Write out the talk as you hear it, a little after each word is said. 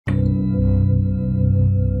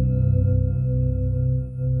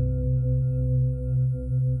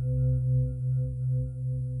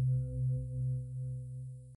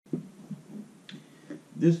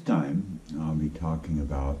This time I'll be talking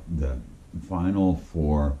about the final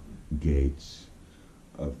four gates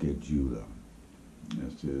of Gejula.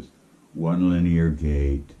 This is one linear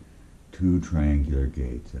gate, two triangular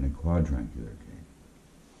gates, and a quadrangular gate.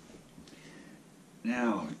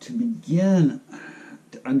 Now, to begin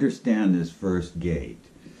to understand this first gate,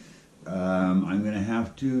 I'm going to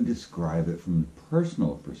have to describe it from the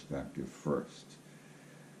personal perspective first,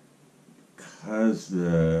 because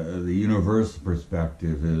the universal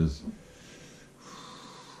perspective is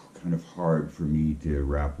kind of hard for me to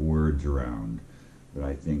wrap words around, but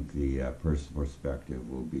I think the personal perspective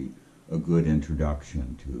will be a good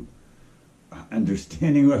introduction to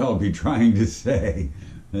understanding what I'll be trying to say.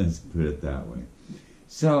 Let's put it that way.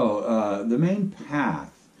 So the main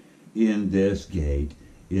path in this gate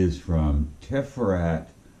is from Tiferet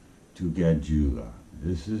to Gejula.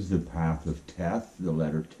 This is the path of Teth, the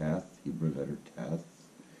letter Teth, Hebrew letter Teth,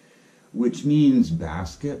 which means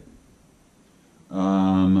basket. It's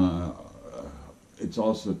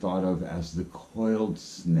also thought of as the coiled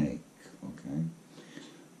snake, okay?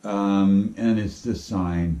 And it's the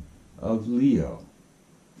sign of Leo,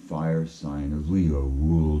 fire sign of Leo,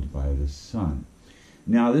 ruled by the sun.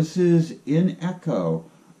 Now this is in echo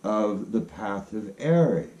of the path of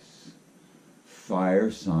Aries, fire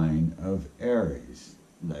sign of Aries,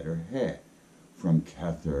 letter He, from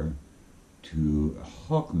Kether to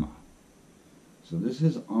Chokmah. So this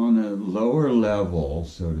is on a lower level,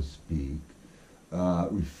 so to speak,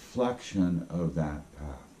 reflection of that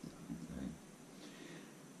path. Okay?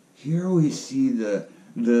 Here we see the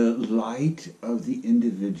light of the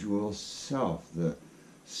individual self, the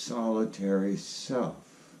solitary self.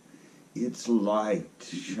 Its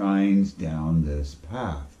light shines down this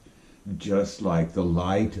path, just like the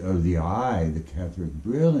light of the eye, the Ketheric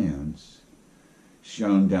brilliance,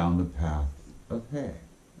 shone down the path of He,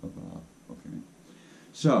 above. Okay?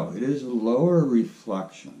 So it is a lower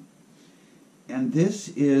reflection. And this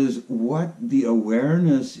is what the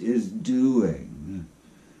awareness is doing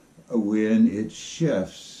when it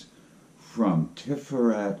shifts from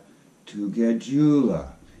Tiferet to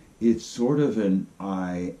Gejula. It's sort of an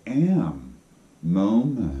I am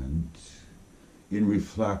moment in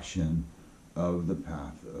reflection of the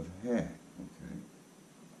path of He. Okay?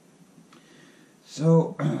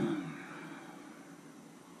 So,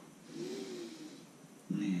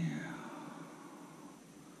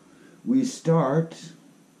 we start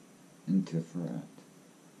in Tiferet,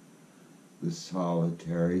 the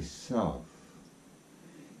solitary self.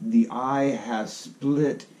 The I has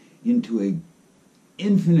split into an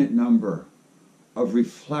infinite number of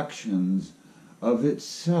reflections of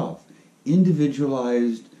itself,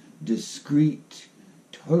 individualized, discrete,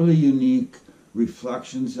 totally unique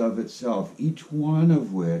reflections of itself, each one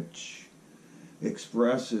of which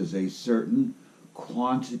expresses a certain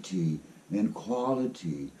quantity and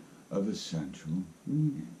quality of essential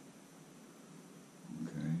meaning.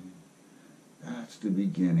 Okay? That's the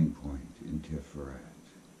beginning point in Tiferet,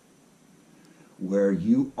 where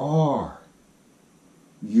you are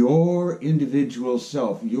your individual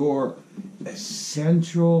self, your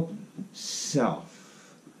essential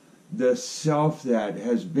self, the self that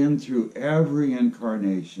has been through every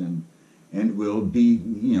incarnation and will be,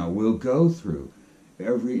 will go through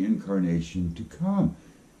every incarnation to come.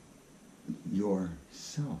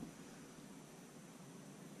 Yourself.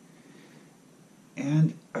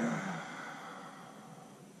 And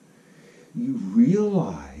you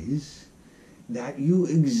realize that you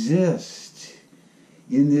exist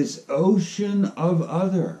in this ocean of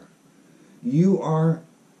other. You are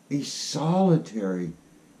a solitary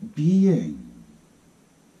being.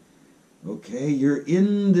 Okay? You're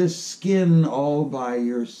in this skin all by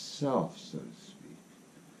yourself, so to speak.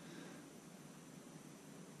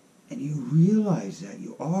 And you realize that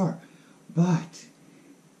you are. But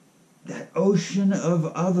that ocean of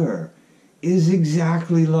other is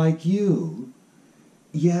exactly like you,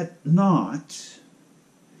 yet not.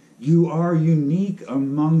 You are unique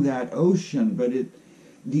among that ocean, but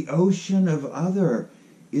the ocean of other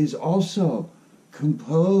is also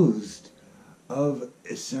composed of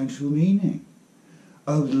essential meaning,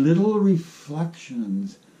 of little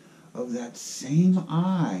reflections of that same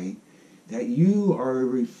I that you are a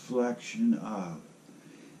reflection of.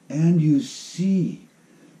 And you see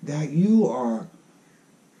that you are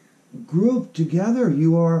grouped together.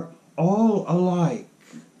 You are all alike.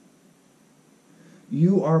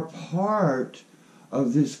 You are part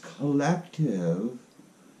of this collective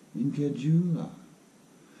in Gejula.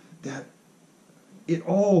 That it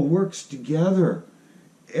all works together.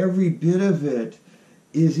 Every bit of it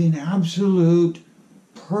is in absolute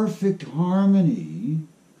perfect harmony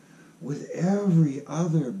with every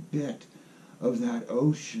other bit of that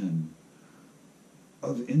ocean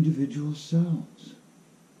of individual cells.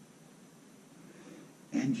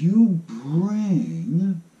 And you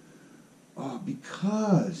bring,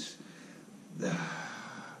 because the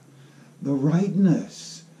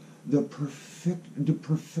rightness, the perfectness,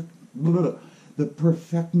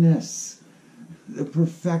 the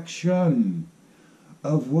perfection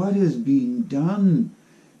of what is being done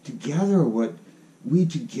together, what we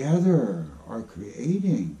together are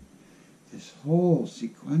creating, this whole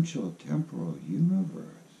sequential temporal universe.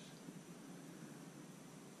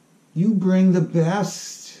 You bring the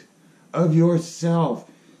best of yourself.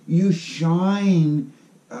 You shine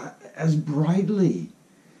as brightly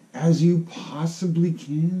as you possibly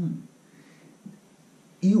can.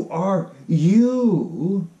 You are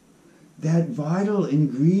you, that vital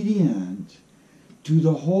ingredient to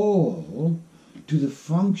the whole, to the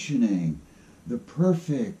functioning, the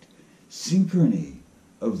perfect synchrony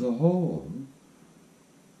of the whole.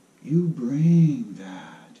 You bring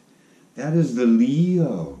that. That is the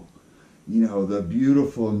Leo, the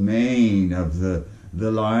beautiful mane of the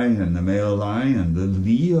lion, the male lion, the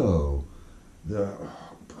Leo, the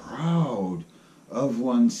proud of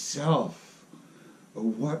oneself,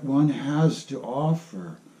 of what one has to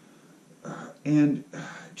offer, and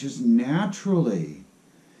just naturally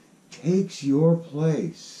takes your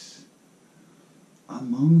place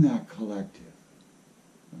among that collective.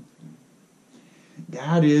 Okay.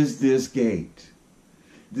 That is this gate,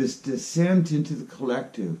 this descent into the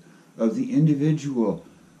collective of the individual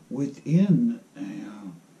within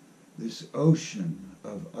this ocean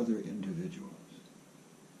of other individuals.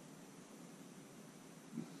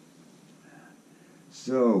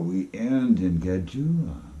 So we end in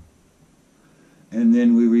Gedula, and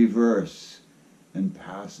then we reverse and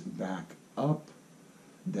pass back up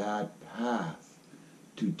that path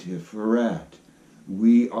to Tiferet.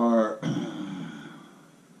 We are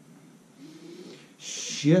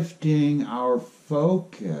shifting our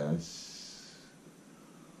focus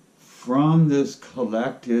from this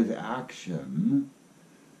collective action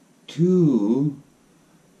to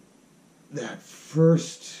that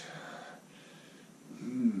first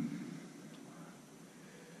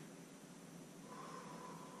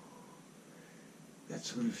that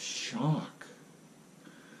sort of shock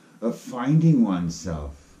of finding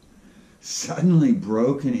oneself suddenly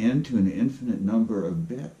broken into an infinite number of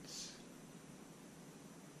bits.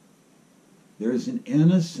 There's an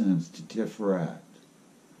innocence to Tiferet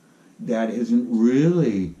that isn't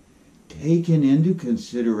really taken into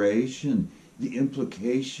consideration the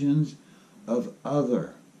implications of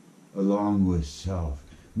other along with self,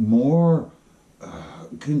 more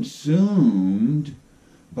consumed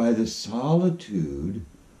by the solitude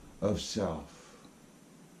of self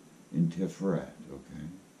in Tiferet, okay?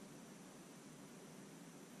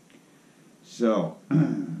 So,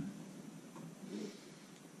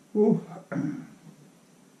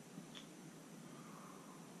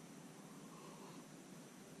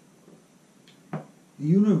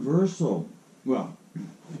 universal, well,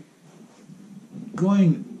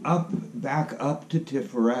 going back up to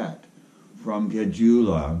Tiferet from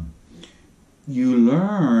Gedula, you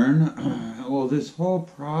learn, this whole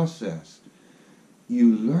process,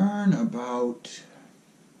 you learn about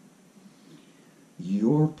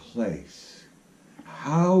your place,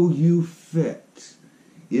 how you fit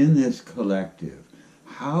in this collective,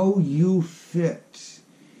 how you fit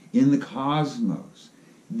in the cosmos,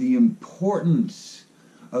 the importance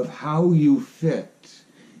of how you fit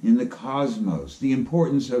in the cosmos, the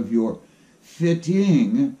importance of your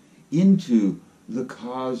fitting into the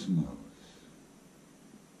cosmos.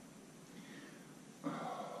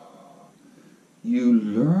 You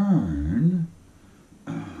learn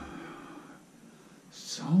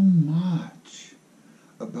so much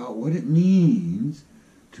about what it means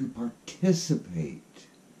to participate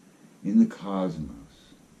in the cosmos,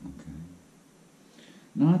 okay?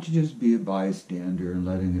 Not to just be a bystander and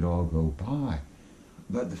letting it all go by,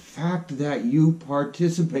 but the fact that you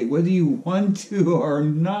participate, whether you want to or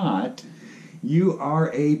not, you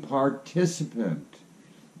are a participant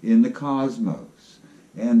in the cosmos.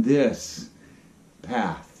 And this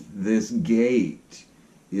path, this gate,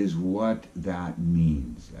 is what that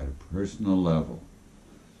means at a personal level.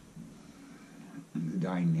 The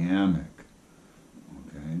dynamic,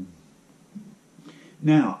 okay?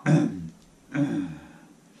 Now,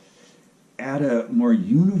 at a more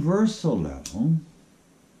universal level,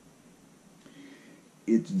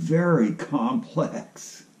 it's very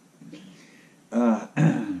complex.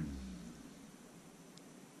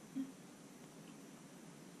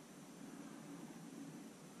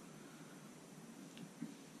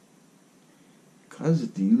 because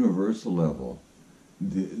at the universal level,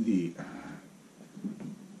 there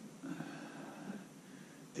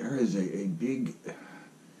is a big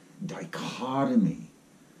dichotomy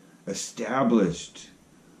established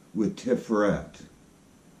with Tiferet,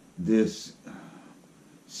 this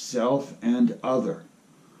self and other.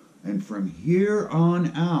 And from here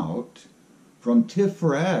on out, from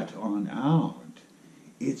Tiferet on out,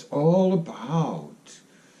 it's all about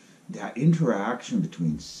that interaction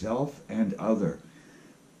between self and other.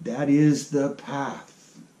 That is the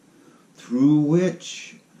path through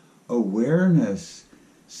which awareness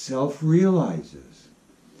self-realizes.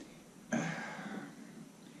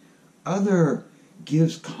 Other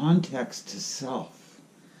gives context to self.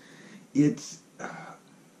 It's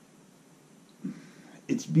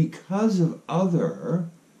because of other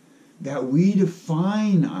that we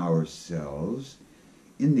define ourselves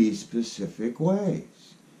in these specific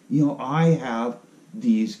ways. You know, I have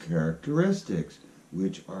these characteristics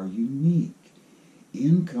which are unique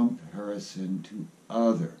in comparison to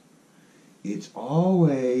other. It's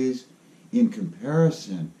always in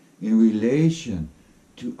comparison, in relation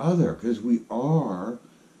to other, because we are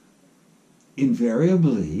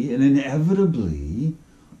invariably and inevitably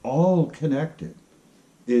all connected.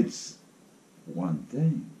 It's one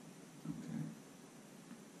thing. Okay.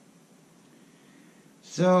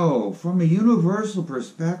 So, from a universal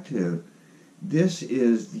perspective, this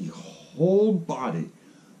is the whole body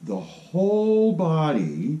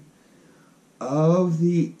of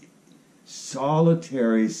the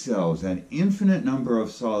solitary selves, an infinite number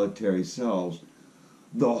of solitary selves,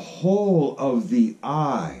 the whole of the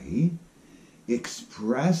I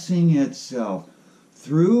expressing itself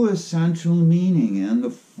through essential meaning and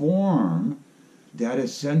the form that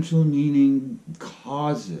essential meaning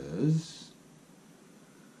causes.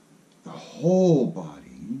 The whole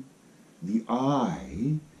body, the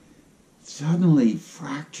I, suddenly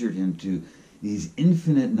fractured into these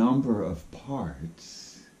infinite number of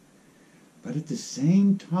parts, but at the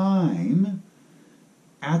same time,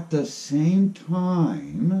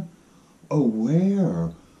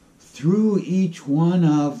 aware through each one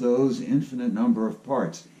of those infinite number of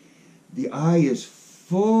parts. The I is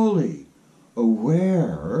fully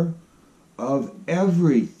aware of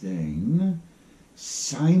everything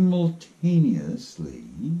simultaneously.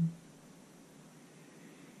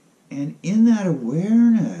 And in that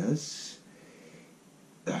awareness,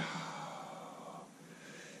 the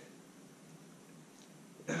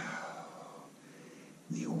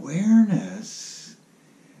awareness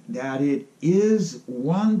that it is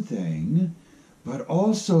one thing, but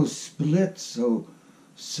also split so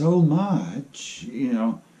much,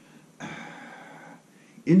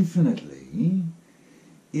 infinitely,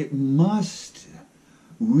 it must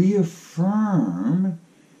reaffirm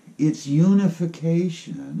its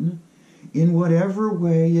unification in whatever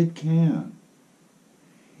way it can.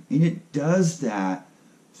 And it does that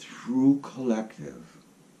through collective.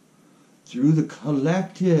 Through the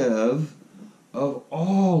collective of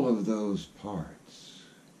all of those parts.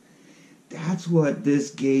 That's what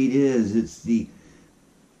this gate is. It's the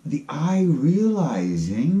I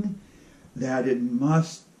realizing that it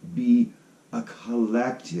must be a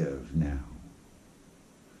collective now.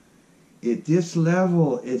 At this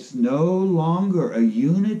level, it's no longer a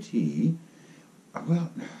unity.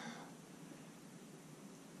 Well,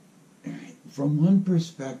 from one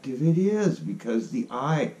perspective it is, because the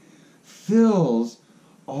I fills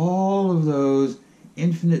all of those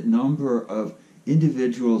infinite number of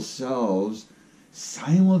individual selves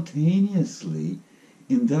simultaneously,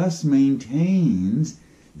 and thus maintains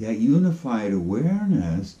that unified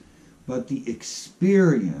awareness, but the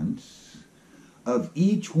experience of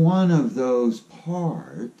each one of those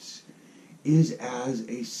parts is as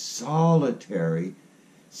a solitary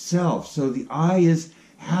self. So the I is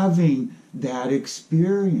having that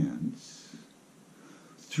experience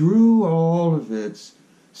through all of its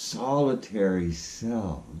solitary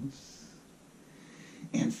selves,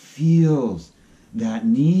 and feels that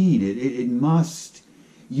need. It must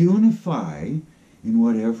unify in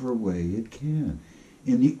whatever way it can.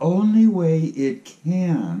 In the only way it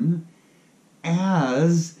can,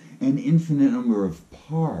 as an infinite number of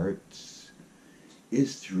parts,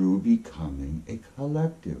 is through becoming a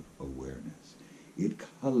collective awareness. It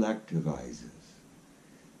collectivizes.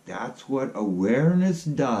 That's what awareness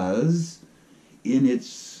does in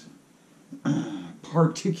its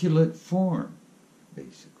particulate form,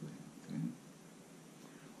 basically. Okay?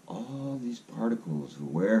 All these particles of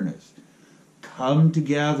awareness come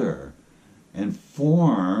together and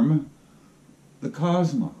form the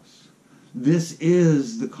cosmos. This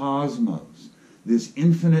is the cosmos, this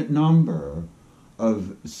infinite number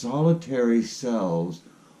of solitary selves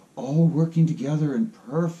all working together in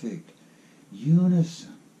perfect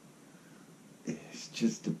unison. It's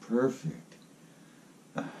just a perfect.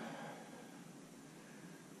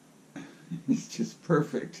 It's just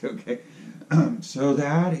perfect, okay? So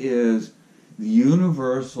that is the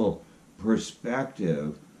universal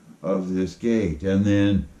perspective of this gate. And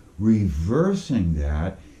then reversing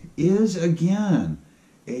that is, again,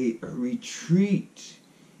 a retreat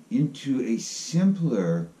into a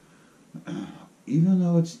simpler, even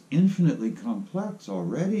though it's infinitely complex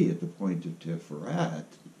already at the point of Tiferet,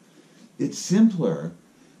 it's simpler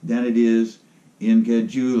than it is in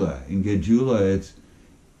Gedula. In Gedula,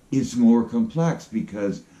 it's more complex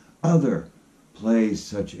because other plays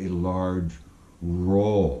such a large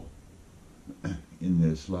role in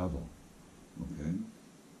this level. Okay?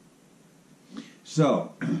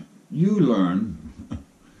 So, you learn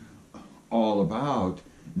all about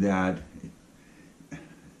that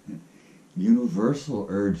universal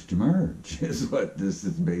urge to merge is what this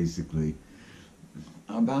is basically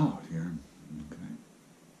about here. Okay.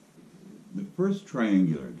 The first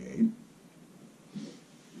triangular gate,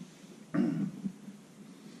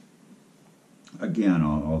 again,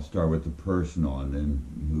 I'll start with the personal and then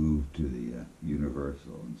move to the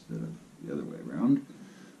universal instead of the other way around.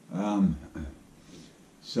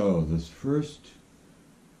 So this first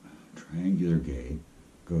triangular gate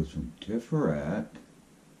goes from Tiferet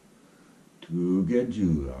to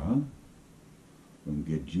Gedula, from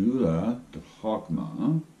Gedula to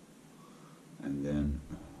Chokmah, and then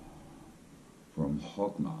from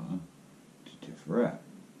Chokmah to Tiferet.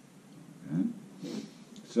 Okay?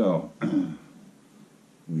 So,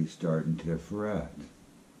 we start in Tiferet,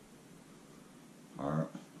 our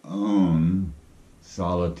own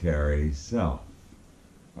solitary self,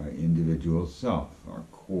 our individual self, our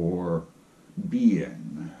core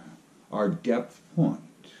being, our depth point.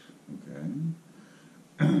 Okay?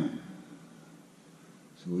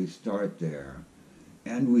 So we start there,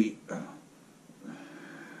 and we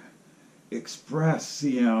express,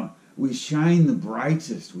 we shine the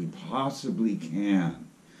brightest we possibly can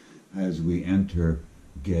as we enter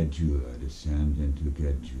Gedula, descend into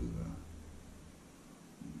Gedula.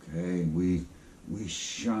 Okay, we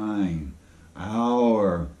shine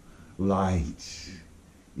our light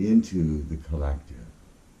into the collective.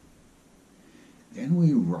 Then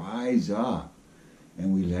we rise up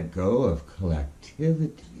and we let go of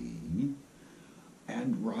collectivity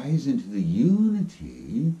and rise into the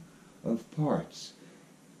unity of parts,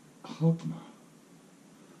 Chokmah,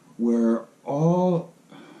 where all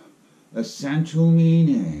essential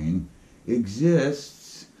meaning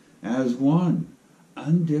exists as one,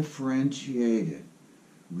 undifferentiated.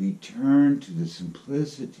 Return to the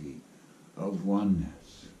simplicity of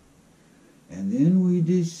oneness. And then we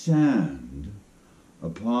descend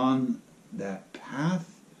upon that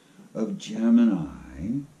path of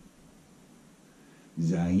Gemini,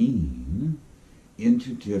 Zayin,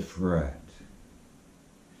 into Tiferet.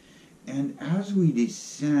 And as we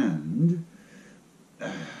descend,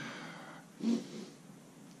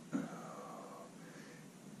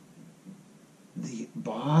 the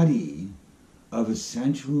body of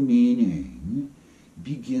essential meaning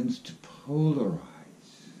begins to polarize.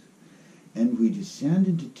 And we descend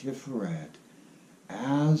into Tiferet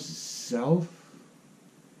as self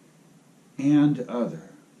and other.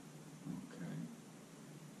 Okay.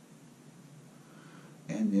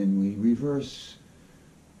 And then we reverse.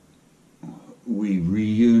 We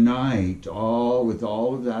reunite with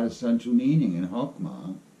all of that essential meaning in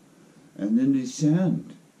Chokmah, and then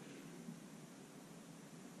descend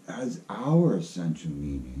as our essential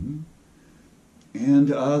meaning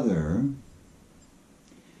and other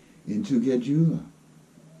into Gedula.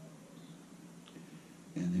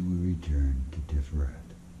 And then we return to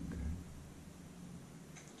Tiferet. Okay.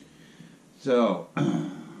 So,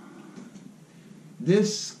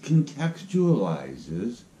 this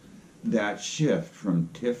contextualizes that shift from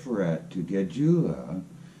Tiferet to Gedula,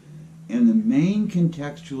 and the main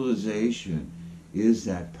contextualization is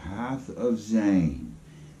that path of Zayin,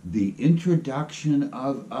 the introduction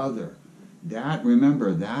of other. That,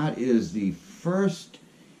 remember, that is the first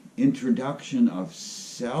introduction of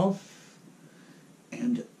self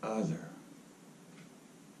and other.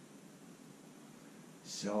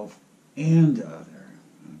 Self and other.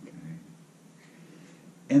 Okay.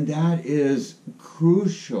 And that is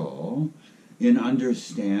crucial in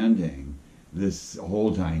understanding this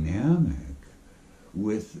whole dynamic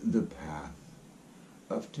with the path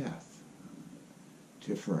of death,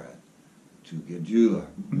 Tiferet to Gedula.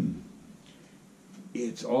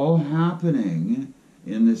 It's all happening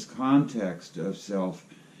in this context of self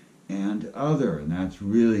and other, and that's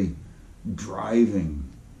really driving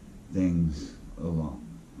things along.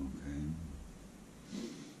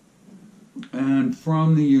 Okay? And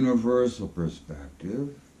from the universal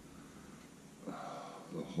perspective,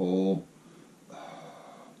 the whole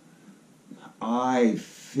I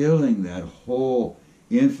filling that whole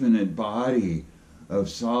infinite body of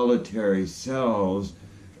solitary cells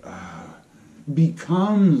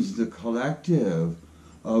becomes the collective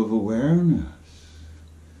of awareness,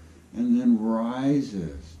 and then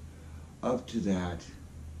rises up to that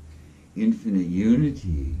infinite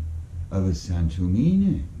unity of essential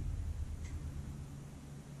meaning,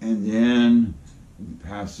 and then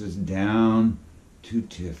passes down to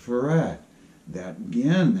Tiferet, that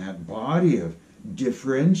again, that body of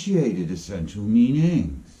differentiated essential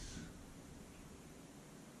meanings,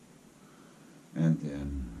 and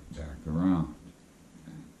then back around.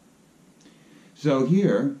 Okay. So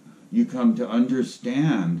here you come to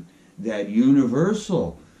understand that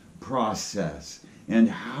universal process and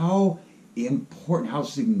how important, how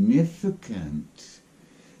significant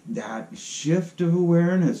that shift of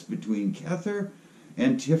awareness between Kether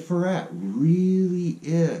and Tiferet really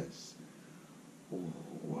is.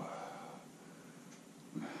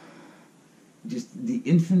 Just the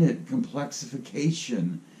infinite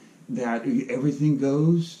complexification that everything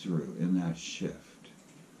goes through in that shift.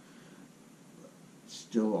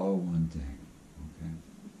 Still all one thing.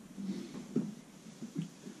 Okay.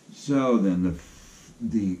 So then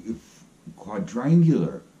the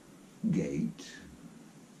quadrangular gate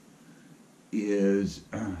is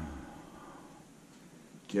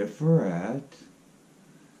Tiferet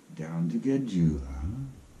down to Gedula,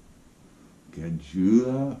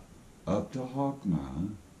 Gedula up to Chokmah,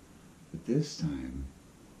 but this time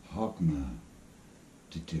Chokmah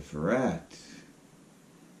to Tiferet,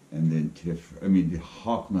 and then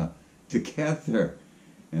Chokmah to Kether,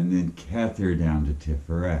 and then Kether down to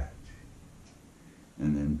Tiferet,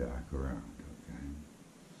 and then back around.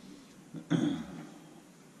 Okay.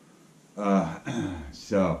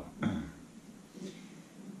 So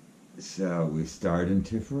we start in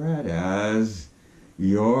Tiferet as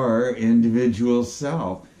your individual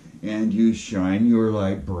self, and you shine your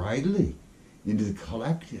light brightly into the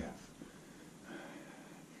collective.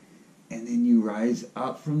 And then you rise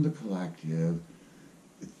up from the collective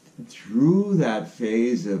through that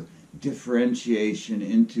phase of differentiation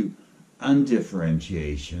into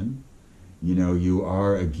undifferentiation. You know, you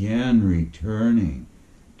are again returning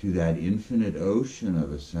to that infinite ocean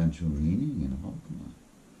of essential meaning in Chokmah.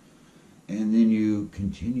 And then you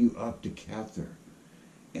continue up to Kether,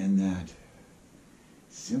 and that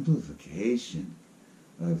simplification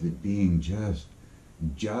of it being just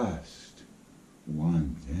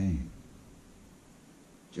one thing.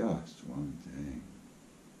 Just one thing.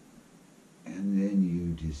 And then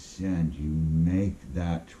you descend, you make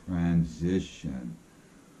that transition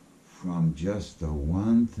from just the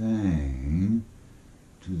one thing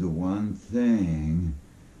to the one thing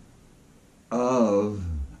of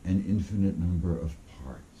an infinite number of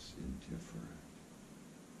parts in Tiferet.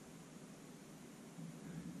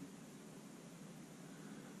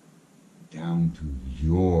 Down to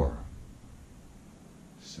your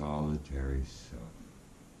solitary self.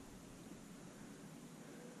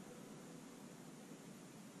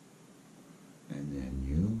 And then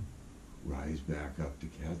you rise back up to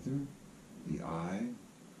Kether, the I,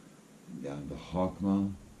 down to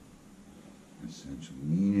Chokmah, essential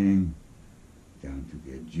meaning, down to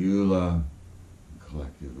Gedula,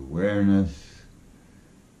 collective awareness,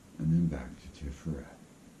 and then back to Tiferet,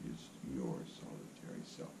 just your solitary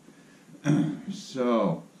self.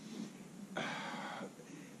 So,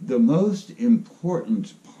 the most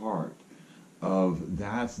important part of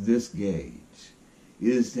this gate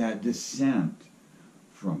is that descent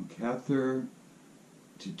from Kether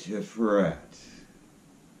to Tiferet.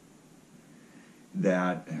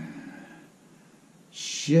 That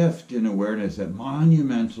shift in awareness, that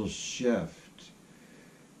monumental shift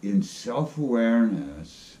in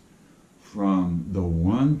self-awareness from the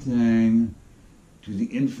one thing to the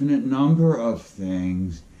infinite number of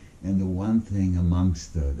things, and the one thing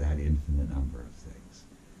amongst that infinite number of things.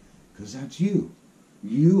 Because that's you.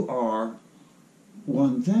 You are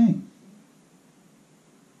one thing.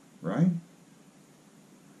 Right?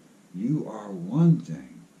 You are one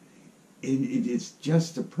thing. It's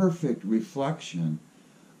just a perfect reflection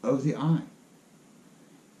of the I.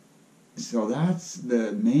 So that's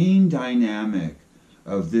the main dynamic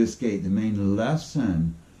of this gate, the main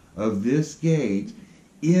lesson of this gate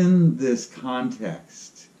in this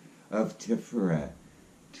context of Tiferet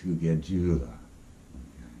to Gedula.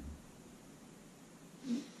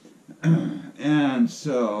 Okay. And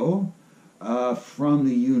so, from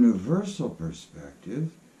the universal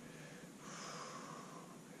perspective,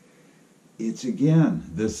 it's again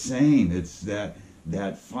the same. It's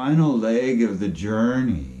that final leg of the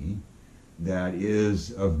journey that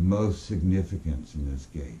is of most significance in this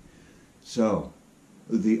gate. So,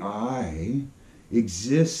 the I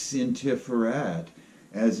exists in Tiferet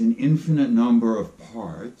as an infinite number of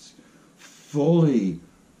parts, fully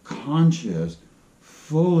conscious,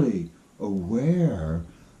 fully aware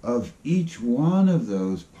of each one of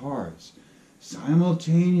those parts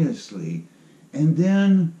simultaneously, and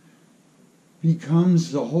then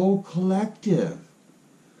becomes the whole collective,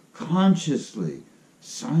 consciously,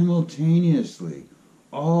 simultaneously,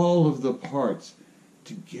 all of the parts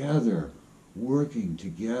together, working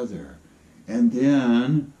together, and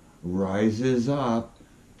then rises up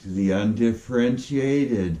to the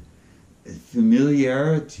undifferentiated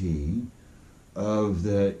familiarity of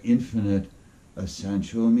the infinite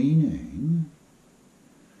essential meaning,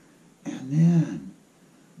 and then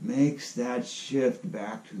makes that shift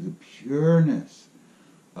back to the pureness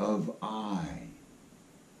of I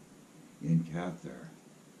in Kether,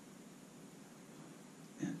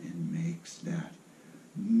 and then makes that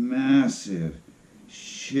massive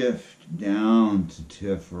shift down to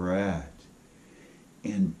Tiferet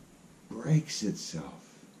and breaks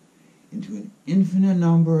itself into an infinite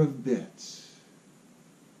number of bits.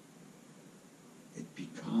 It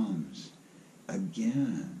becomes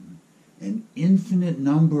again an infinite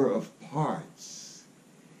number of parts,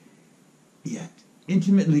 yet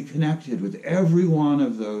intimately connected with every one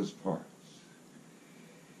of those parts.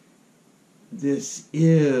 This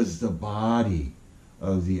is the body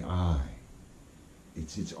of the I.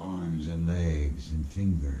 It's its arms and legs and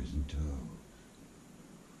fingers and toes.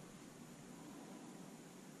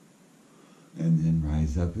 And then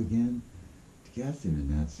rise up again together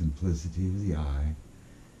in that simplicity of the I,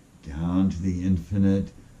 down to the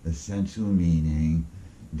infinite essential meaning,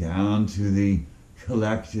 down to the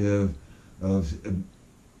collective of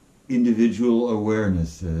individual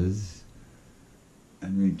awarenesses,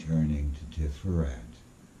 and returning to Tiferet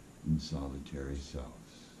in solitary selves.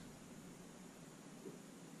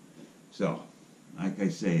 So, like I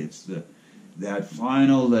say, it's that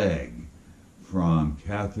final leg from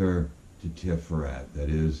Kether to Tiferet that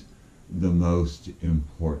is the most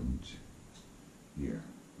important here.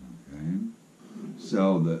 Okay?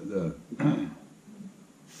 So the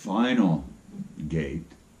final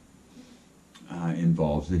gate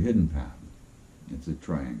involves the hidden path. It's a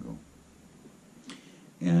triangle.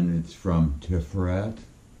 And it's from Tiferet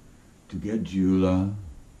to Gedula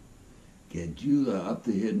up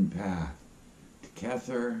the hidden path to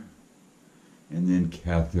Kether, and then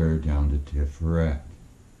Kether down to Tiferet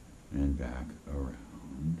and back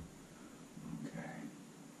around.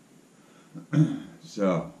 Okay.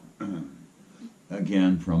 So,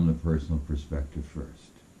 again, from the personal perspective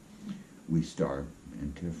first, we start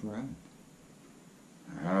in Tiferet.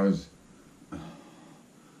 As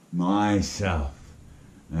myself,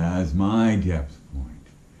 as my depth point,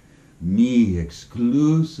 me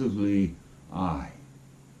exclusively I,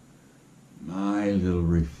 my little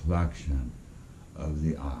reflection of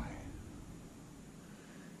the I.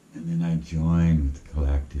 And then I join with the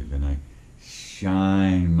collective and I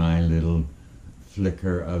shine my little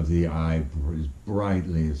flicker of the I as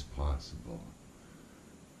brightly as possible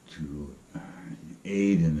to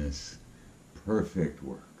aid in this perfect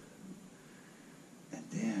work. And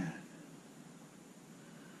then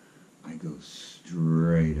I go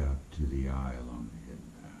straight up to the I along the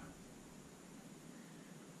hidden path,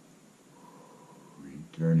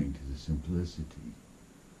 returning to the simplicity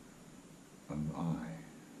of I.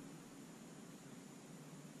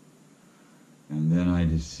 And then I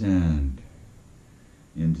descend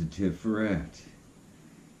into Tiferet,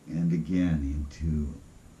 and again into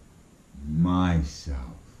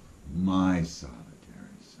myself, my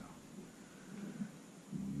solitary self,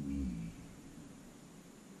 me.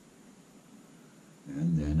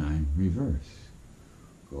 And then I reverse.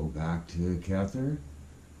 Go back to Kether,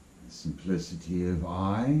 the simplicity of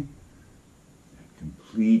I, that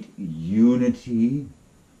complete unity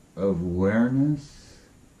of awareness,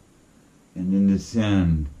 and then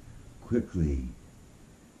descend quickly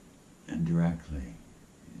and directly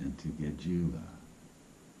into Gedula,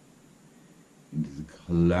 into the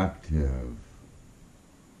collective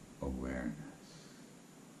awareness,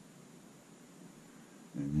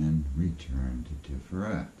 and then return to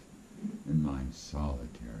Tiferet in my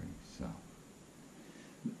solitary self.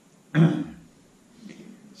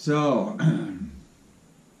 So,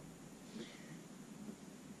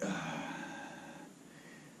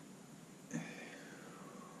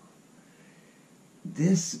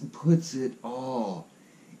 this puts it all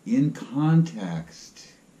in context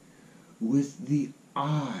with the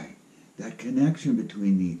I, that connection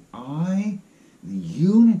between the I, the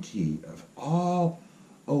unity of all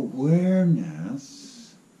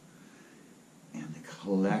awareness, and the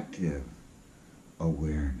collective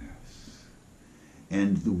awareness,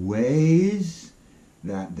 and the ways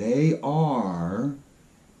that they are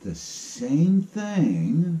the same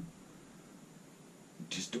thing,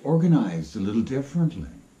 just organized a little differently.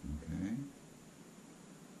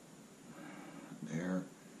 Okay?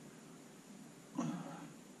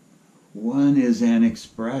 One is an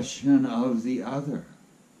expression of the other.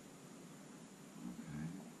 Okay?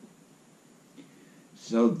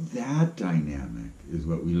 So that dynamic is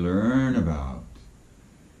what we learn about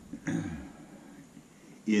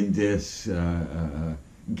in this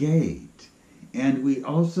gate. And we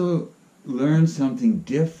also learn something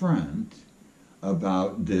different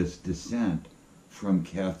about this descent from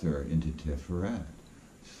Kether into Tiferet.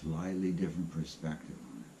 Slightly different perspective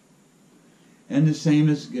on it. And the same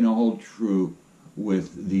is going to hold true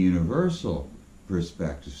with the universal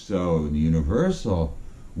perspective. So in the universal,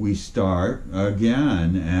 we start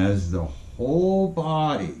again as the whole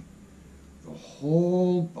body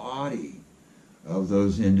of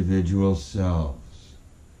those individual selves,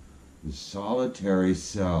 the solitary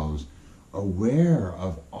selves, aware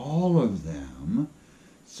of all of them,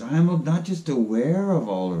 not just aware of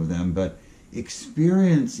all of them, but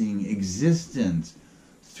experiencing existence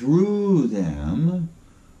through them,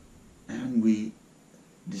 and we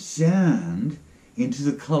descend into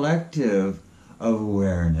the collective of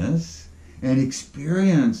awareness and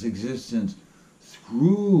experience existence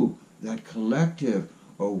through that collective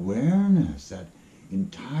awareness, that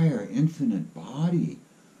entire infinite body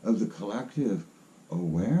of the collective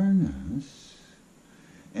awareness,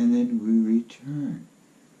 and then we return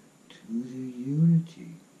to the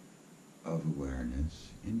unity of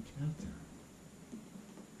awareness in Kether.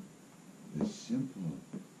 The simple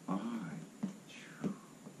I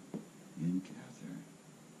in Kether.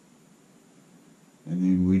 And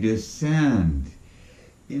then we descend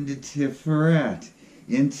into Tiferet,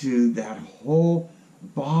 into that whole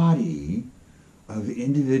body of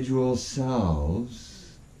individual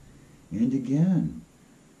selves, and again,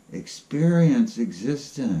 experience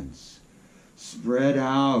existence spread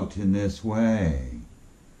out in this way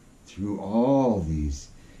through all these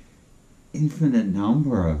infinite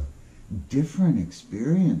number of different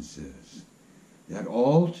experiences that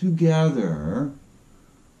all together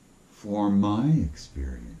form my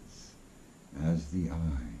experience as the I.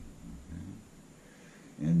 Okay?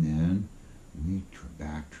 And then we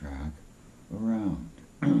backtrack around.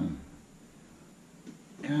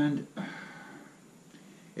 And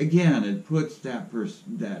again, it puts that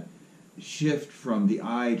shift from the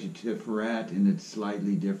I to Tiferet in its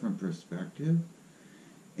slightly different perspective.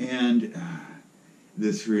 And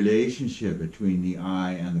this relationship between the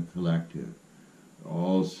I and the collective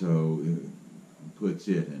also puts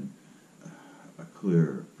it in a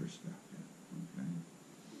clearer perspective. Okay?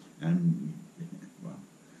 And, well,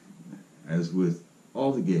 as with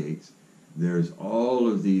all the gates, there's all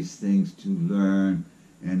of these things to learn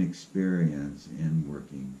and experience in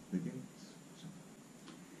working the gates.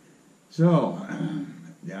 So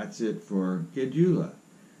that's it for Gedula.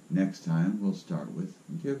 Next time we'll start with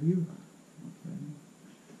Gevura. Okay?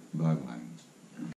 Bye-bye.